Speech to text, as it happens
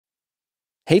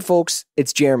Hey folks,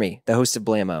 it's Jeremy, the host of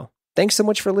Blammo. Thanks so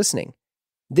much for listening.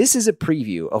 This is a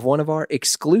preview of one of our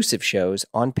exclusive shows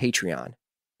on Patreon.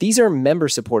 These are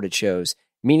member-supported shows,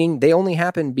 meaning they only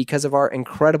happen because of our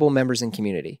incredible members and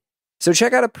community. So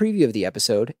check out a preview of the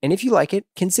episode, and if you like it,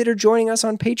 consider joining us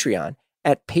on Patreon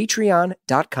at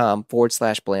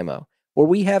patreon.com/Blammo, where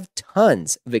we have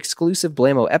tons of exclusive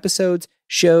Blammo episodes,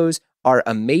 shows, our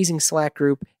amazing Slack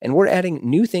group, and we're adding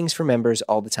new things for members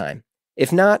all the time.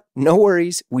 If not, no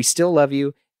worries, we still love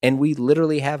you, and we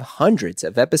literally have hundreds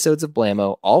of episodes of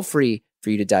Blammo all free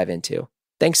for you to dive into.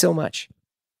 Thanks so much.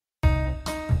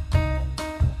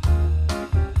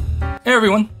 Hey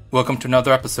everyone, welcome to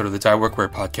another episode of the Workwear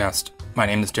podcast. My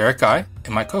name is Derek Guy,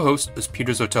 and my co-host is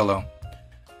Peter Zotello.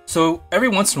 So every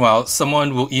once in a while,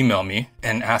 someone will email me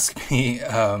and ask me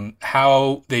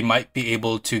how they might be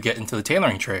able to get into the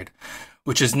tailoring trade,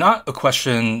 which is not a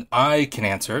question I can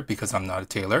answer because I'm not a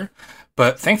tailor.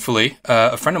 But thankfully,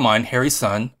 a friend of mine, HERRIE's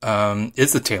son,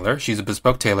 is a tailor. She's a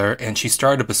bespoke tailor, and she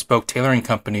started a bespoke tailoring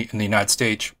company in the United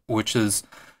States, which is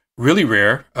really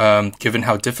rare, given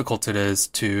how difficult it is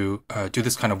to do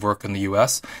this kind of work in the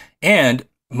U.S. And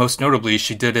most notably,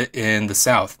 she did it in the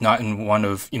South, not in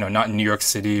not in New York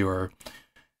City or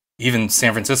even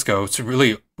San Francisco. It's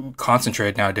really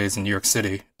concentrated nowadays in New York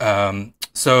City.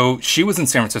 So she was in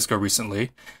San Francisco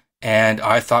recently, and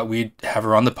I thought we'd have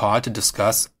her on the pod to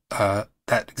discuss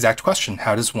that exact question.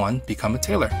 How does one become a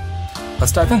tailor?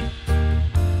 Let's dive in.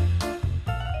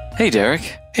 Hey, Derek.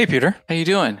 Hey, Peter. How you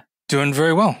doing? Doing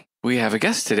very well. We have a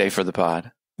guest today for the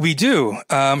pod. We do.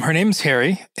 Her name is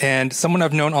HERRIE, and someone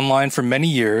I've known online for many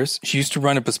years. She used to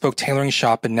run a bespoke tailoring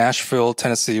shop in Nashville,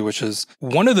 Tennessee, which is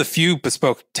one of the few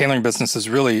bespoke tailoring businesses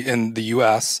really in the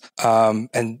U.S.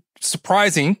 And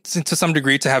surprising to some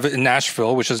degree to have it in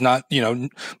Nashville, which is not,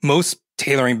 most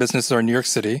tailoring businesses are in New York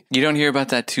City. You don't hear about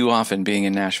that too often being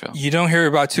in Nashville. You don't hear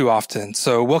about it too often.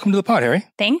 So welcome to the pod, HERRIE.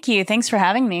 Thank you. Thanks for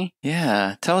having me.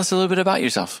 Yeah. Tell us a little bit about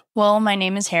yourself. Well, my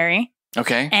name is HERRIE.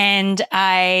 Okay. And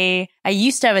I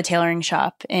used to have a tailoring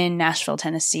shop in Nashville,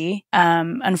 Tennessee.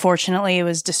 Unfortunately, it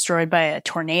was destroyed by a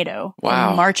tornado in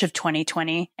March of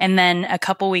 2020. And then a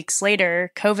couple weeks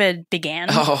later, COVID began.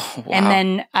 Oh, wow. And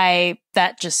then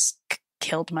that just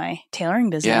killed my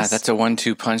tailoring business. Yeah, that's a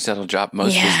 1-2 punch that'll drop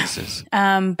most businesses.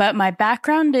 But my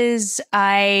background is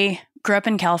I grew up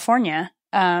in California.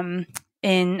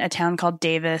 In a town called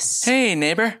Davis. Hey,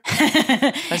 neighbor.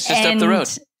 That's just up the road.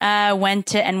 Went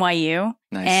to NYU.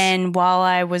 Nice. And while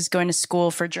I was going to school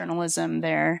for journalism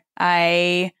there,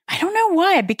 I don't know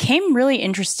why, I became really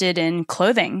interested in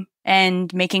clothing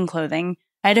and making clothing.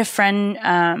 I had a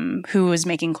friend who was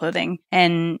making clothing,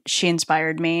 and she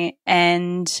inspired me.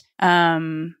 And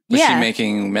was she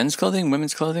making men's clothing,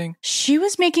 women's clothing? She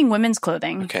was making women's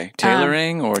clothing. Okay.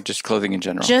 Tailoring or just clothing in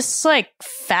general? Just like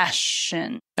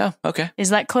fashion. Oh, okay.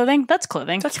 Is that clothing? That's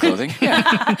clothing. That's clothing.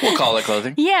 Yeah. We'll call it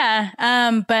clothing. Yeah.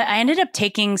 But I ended up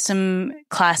taking some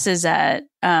classes at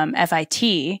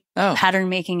FIT, pattern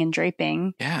making and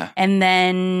draping. Yeah. And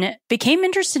then became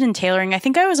interested in tailoring. I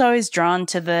think I was always drawn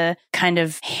to the kind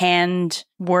of hand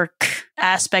work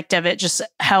aspect of it, just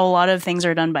how a lot of things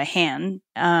are done by hand.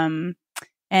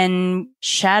 And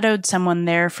shadowed someone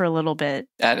there for a little bit.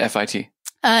 At FIT?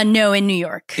 No, in New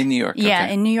York. In New York. Yeah,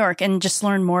 okay. in New York, and just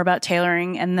learned more about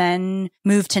tailoring, and then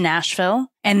moved to Nashville,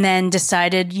 and then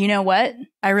decided, you know what?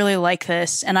 I really like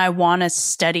this, and I want to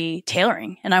study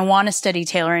tailoring, and I want to study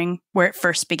tailoring where it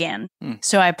first began.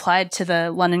 So I applied to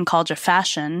the London College of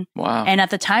Fashion. Wow. And at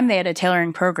the time, they had a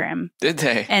tailoring program. Did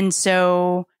they? And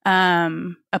so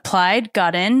applied,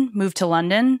 got in, moved to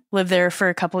London, lived there for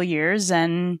a couple of years,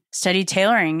 and studied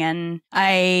tailoring. And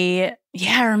I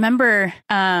remember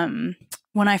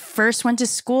when I first went to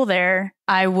school there,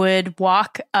 I would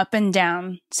walk up and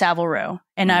down Savile Row,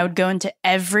 and I would go into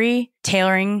every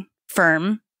tailoring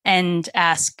firm and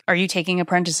ask, "Are you taking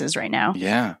apprentices right now?"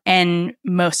 Yeah. And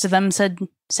most of them said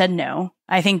no.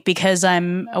 I think because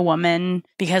I'm a woman,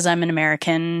 because I'm an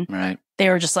American, right. They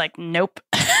were just like, nope.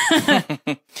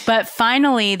 But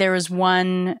finally, there was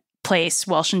one place,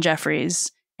 Welsh and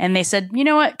Jeffries, and they said, you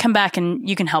know what, come back and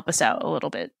you can help us out a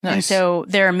little bit. Nice. And so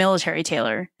they're a military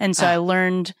tailor. And so I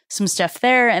learned some stuff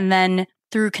there. And then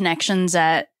through connections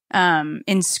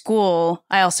in school,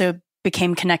 I also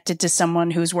became connected to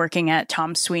someone who's working at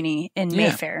Tom Sweeney in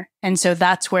Mayfair. And so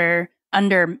that's where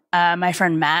under my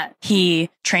friend Matt,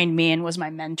 he trained me and was my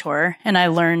mentor. And I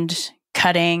learned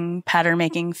cutting, pattern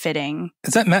making, fitting.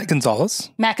 Is that Matt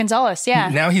Gonzalez? Matt Gonzalez, yeah.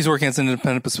 Now he's working as an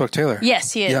independent bespoke tailor.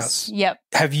 Yes, he is. Yes. Yep.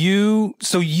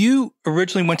 So you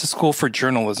originally went to school for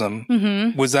journalism.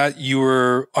 Mm-hmm. Was that you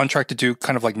were on track to do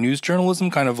kind of like news journalism,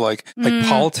 kind of like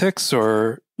politics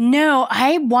or? No,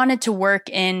 I wanted to work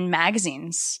in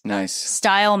magazines. Nice.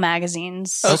 Style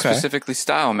magazines. Oh, specifically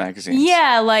style magazines.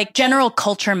 Yeah, like general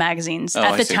culture magazines. Oh,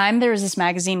 At the time, there was this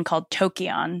magazine called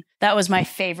Tokion. That was my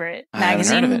favorite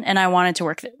magazine, and I wanted to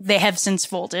work there. They have since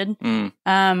folded.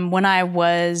 When I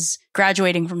was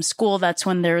graduating from school, that's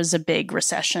when there was a big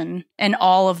recession, and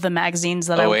all of the magazines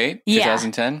that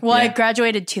 2010? Well, I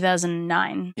graduated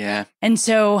 2009. Yeah. And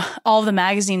so all the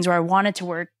magazines where I wanted to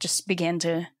work just began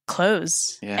to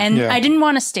close. Yeah. And I didn't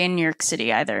want to stay in New York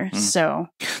City either. So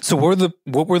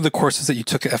what were the courses that you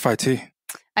took at FIT?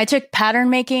 I took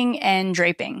pattern making and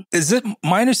draping.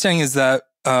 My understanding is that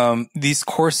these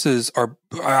courses are,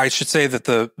 I should say that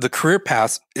the career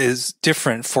path is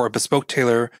different for a bespoke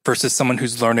tailor versus someone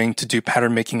who's learning to do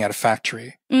pattern making at a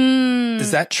factory.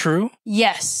 Is that true?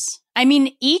 Yes. I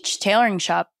mean, each tailoring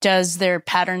shop does their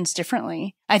patterns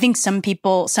differently. I think some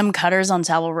cutters on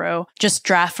Savile Row just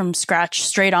draft from scratch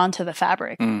straight onto the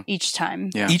fabric each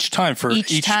time. Yeah. Each time for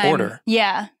each order.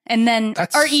 Yeah. And then,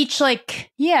 each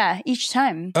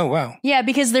time. Oh, wow. Yeah,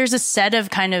 because there's a set of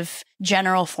kind of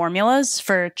general formulas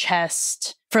for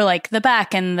chest, for like the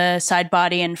back and the side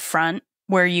body and front,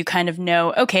 where you kind of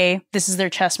know, okay, this is their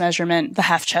chest measurement. The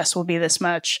half chest will be this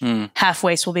much. Half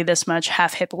waist will be this much.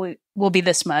 Half hip will be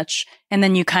this much. And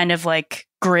then you kind of like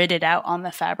grid it out on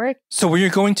the fabric. So when you're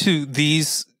going to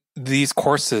these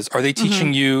courses, are they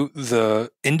teaching you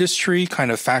the industry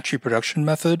kind of factory production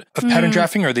method of pattern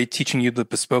drafting, or are they teaching you the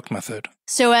bespoke method?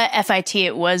 So at FIT,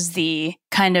 it was the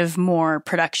kind of more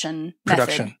production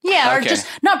method. Yeah, okay. Or just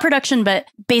not production, but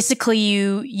basically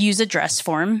you use a dress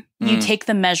form. You take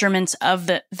the measurements of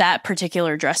that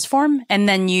particular dress form, and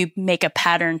then you make a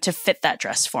pattern to fit that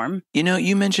dress form. You know,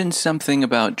 you mentioned something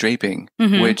about draping,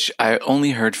 which I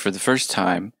only heard for the first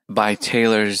time by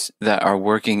tailors that are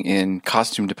working in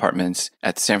costume departments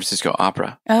at the San Francisco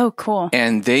Opera. Oh, cool.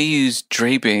 And they use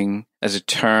draping as a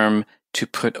term to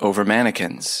put over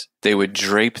mannequins. They would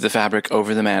drape the fabric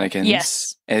over the mannequins.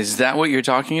 Yes. Is that what you're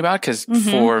talking about? Because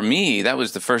for me, that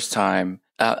was the first time.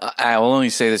 I will only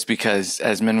say this because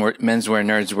as menswear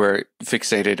nerds, we're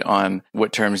fixated on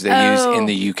what terms they use in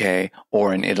the UK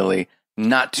or in Italy.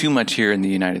 Not too much here in the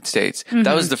United States.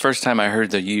 That was the first time I heard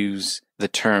them use the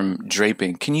term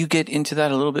draping. Can you get into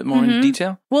that a little bit more in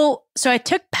detail? Well, so I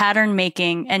took pattern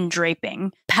making and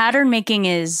draping. Pattern making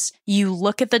is you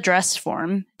look at the dress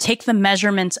form, take the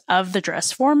measurements of the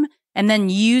dress form, and then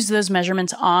use those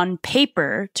measurements on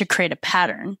paper to create a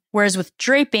pattern. Whereas with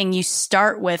draping, you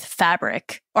start with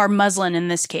fabric, or muslin in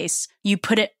this case. You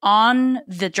put it on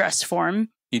the dress form.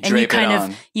 You drape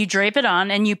it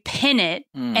on and you pin it,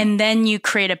 and then you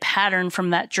create a pattern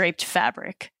from that draped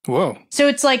fabric. Whoa. So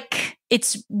it's like,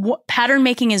 pattern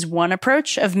making is one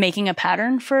approach of making a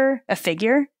pattern for a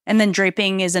figure, and then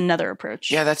draping is another approach.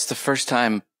 Yeah, that's the first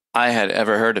time I had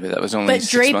ever heard of it. That was only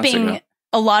 6 months ago.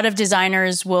 A lot of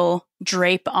designers will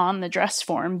drape on the dress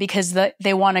form because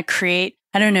they want to create,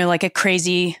 I don't know, like a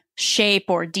crazy shape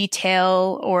or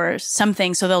detail or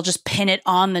something. So they'll just pin it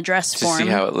on the dress form. To see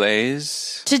how it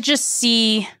lays? To just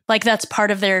see, like, that's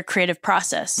part of their creative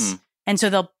process. And so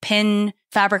they'll pin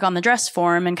fabric on the dress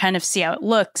form and kind of see how it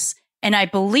looks. And I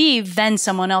believe then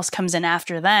someone else comes in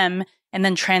after them and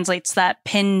then translates that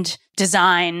pinned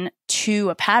design to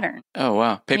a pattern. Oh,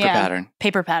 wow.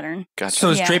 Paper pattern. Gotcha. So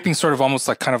is draping sort of almost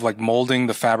like kind of like molding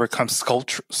the fabric, kind of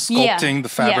sculpting the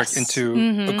fabric into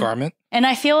a garment? And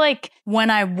I feel like when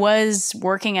I was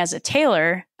working as a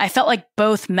tailor, I felt like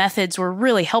both methods were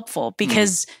really helpful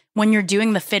because when you're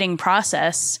doing the fitting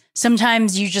process,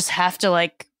 sometimes you just have to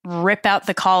like rip out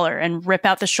the collar and rip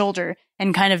out the shoulder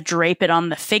and kind of drape it on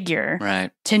the figure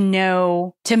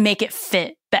to make it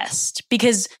fit best.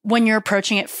 Because when you're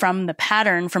approaching it from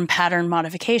pattern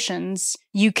modifications,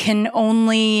 you can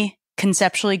only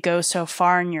conceptually go so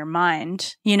far in your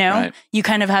mind, you know? Right. You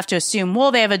kind of have to assume,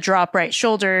 well, they have a drop right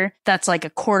shoulder. That's like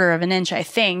 1/4 of an inch, I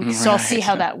think. Right. So I'll see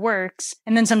how that works.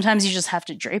 And then sometimes you just have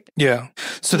to drape it. Yeah.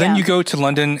 So then you go to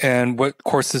London, and what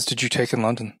courses did you take in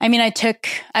London? I mean,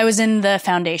 I was in the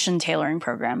foundation tailoring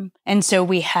program. And so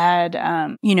we had,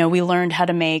 we learned how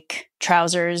to make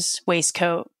trousers,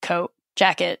 waistcoat, coat,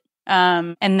 jacket.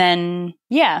 And then,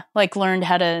 learned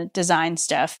how to design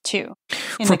stuff too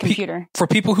in the computer. For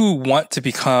people who want to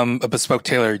become a bespoke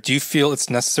tailor, do you feel it's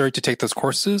necessary to take those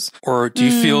courses? Or do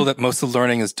you feel that most of the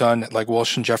learning is done at like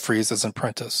Walsh and Jeffries as an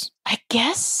apprentice? I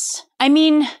guess. I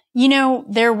mean,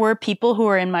 there were people who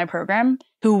were in my program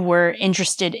who were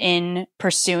interested in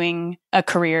pursuing a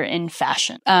career in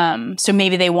fashion. So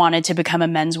maybe they wanted to become a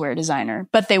menswear designer,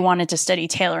 but they wanted to study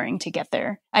tailoring to get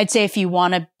there. I'd say if you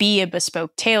want to be a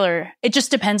bespoke tailor, it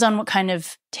just depends on what kind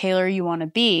of tailor you want to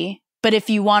be. But if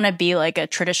you want to be like a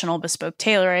traditional bespoke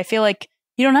tailor, I feel like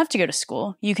you don't have to go to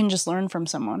school. You can just learn from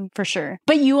someone for sure.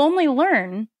 But you only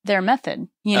learn their method,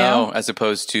 you know? Oh, as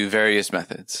opposed to various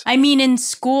methods. I mean, in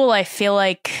school, I felt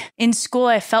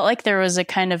like there was a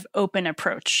kind of open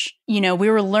approach. You know, we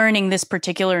were learning this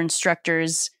particular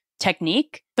instructor's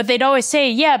technique, but they'd always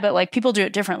say, yeah, but like people do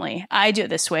it differently. I do it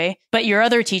this way, but your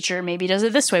other teacher maybe does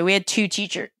it this way. We had two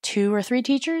or three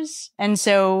teachers. And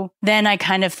so then I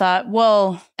kind of thought,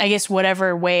 well, I guess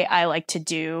whatever way I like to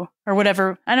do or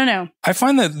whatever, I don't know. I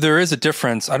find that there is a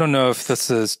difference. I don't know if this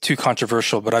is too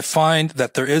controversial, but I find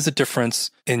that there is a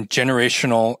difference in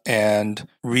generational and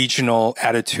regional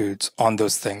attitudes on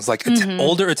those things. Like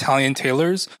older Italian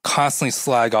tailors constantly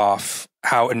slag off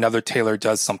how another tailor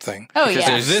does something. Oh, because yeah.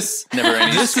 there's this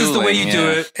is the way you do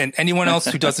it, and anyone else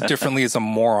who does it differently is a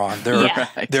moron.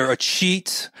 They're a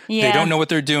cheat. Yeah. They don't know what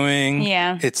they're doing.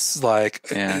 Yeah. It's like,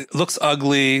 it looks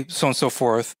ugly, so on and so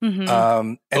forth. They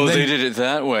did it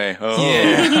that way. Oh.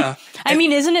 Yeah. I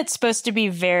mean, isn't it supposed to be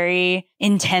very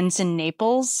intense in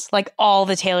Naples? Like all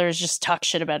the tailors just talk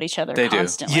shit about each other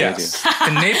constantly. Yes.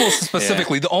 In Naples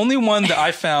specifically, the only one that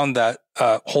I found that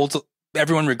holds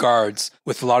everyone regards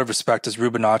with a lot of respect is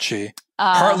Rubinacci,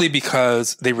 partly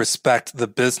because they respect the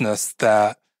business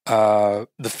that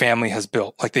the family has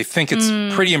built. Like they think it's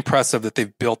pretty impressive that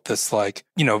they've built this like,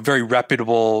 you know, very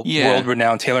reputable,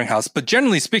 world-renowned tailoring house. But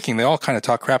generally speaking, they all kind of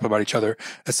talk crap about each other,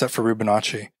 except for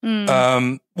Rubinacci.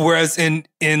 Whereas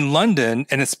in London,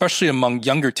 and especially among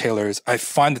younger tailors, I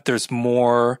find that there's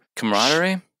more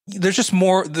camaraderie. There's just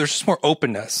more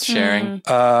openness. Sharing.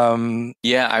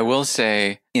 Yeah, I will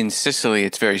say in Sicily,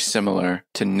 it's very similar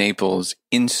to Naples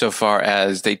insofar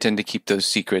as they tend to keep those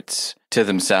secrets to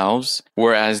themselves.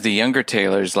 Whereas the younger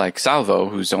tailors like Salvo,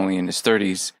 who's only in his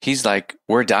 30s, he's like,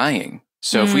 we're dying.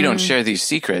 So if we don't share these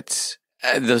secrets,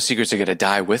 those secrets are going to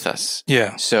die with us.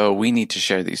 Yeah. So we need to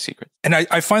share these secrets. And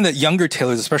I find that younger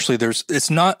tailors, especially, it's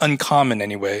not uncommon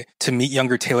anyway to meet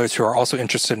younger tailors who are also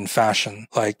interested in fashion.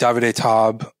 Like Davide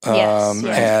Taub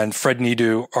and Fred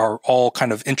Nidu are all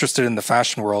kind of interested in the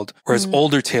fashion world, whereas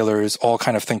older tailors all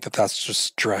kind of think that that's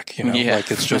just dreck, you know? Yeah.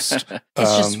 Like it's just... it's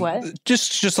just what?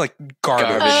 Just like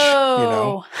garbage, you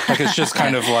know? Like it's just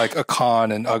kind of like a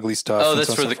con and ugly stuff. Oh,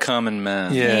 that's for the common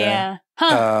man. Yeah.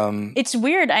 Huh. It's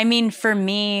weird. I mean, for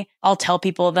me, I'll tell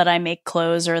people that I make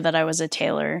clothes or that I was a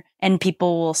tailor, and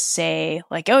people will say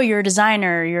like, oh, you're a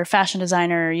designer, you're a fashion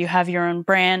designer, you have your own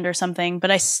brand or something.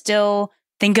 But I still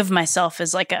think of myself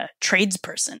as like a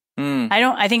tradesperson.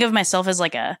 I think of myself as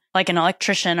like an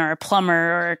electrician or a plumber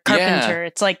or a carpenter. Yeah.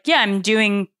 It's like, yeah, I'm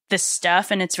doing this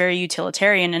stuff and it's very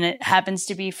utilitarian and it happens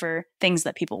to be for things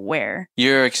that people wear.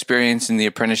 Your experience in the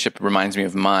apprenticeship reminds me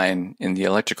of mine in the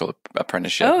electrical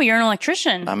apprenticeship. Oh, you're an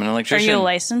electrician. I'm an electrician. Are you a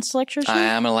licensed electrician? I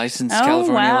am a licensed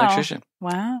California electrician.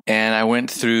 Wow. And I went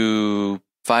through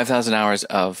 5,000 hours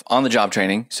of on-the-job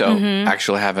training. So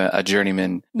actually have a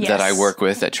journeyman that I work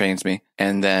with that trains me.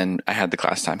 And then I had the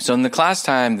class time. So in the class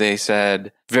time, they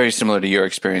said, very similar to your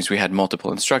experience, we had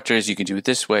multiple instructors. You can do it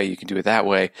this way. You can do it that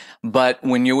way. But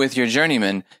when you're with your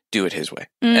journeyman, do it his way.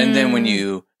 And then when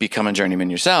you become a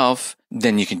journeyman yourself,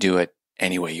 then you can do it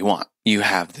any way you want. You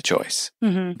have the choice.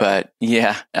 But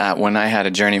when I had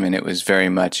a journeyman, it was very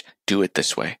much do it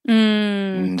this way.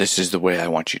 This is the way I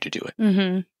want you to do it.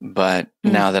 But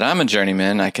now that I'm a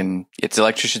journeyman, it's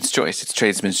electrician's choice. It's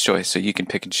tradesman's choice. So you can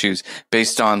pick and choose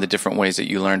based on the different ways that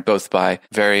you learned both by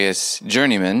various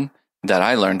journeymen that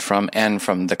I learned from and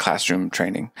from the classroom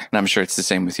training. And I'm sure it's the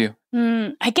same with you.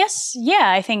 I guess,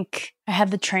 I think I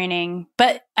had the training.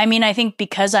 But I mean, I think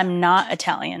because I'm not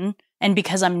Italian, and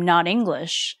because I'm not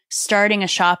English, starting a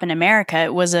shop in America,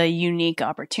 it was a unique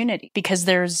opportunity because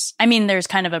there's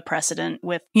kind of a precedent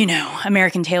with,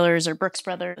 American tailors or Brooks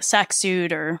Brothers, sack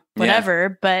suit or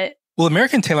whatever, but... Well,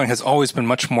 American tailoring has always been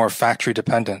much more factory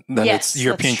dependent than its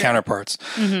European counterparts.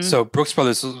 So Brooks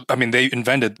Brothers, they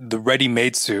invented the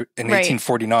ready-made suit in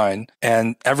 1849.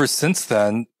 And ever since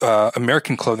then,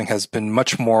 American clothing has been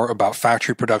much more about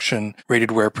factory production,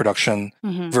 rated wear production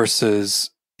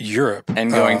versus Europe.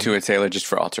 And going to a tailor just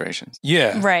for alterations.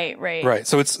 Yeah. Right.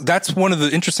 So that's one of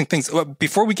the interesting things.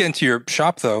 Before we get into your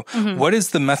shop though, what is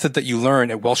the method that you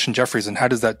learn at Welsh and Jeffries and how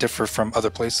does that differ from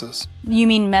other places? You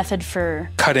mean method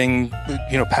for cutting,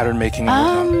 pattern making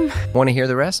and whatnot? Want to hear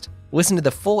the rest? Listen to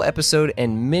the full episode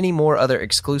and many more other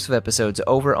exclusive episodes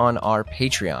over on our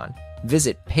Patreon.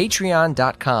 Visit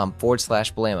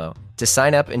patreon.com/Blamo to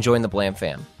sign up and join the Blam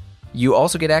fam. You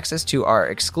also get access to our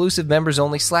exclusive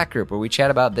members-only Slack group where we chat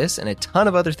about this and a ton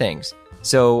of other things.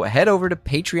 So head over to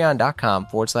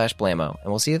patreon.com/Blamo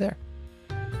and we'll see you there.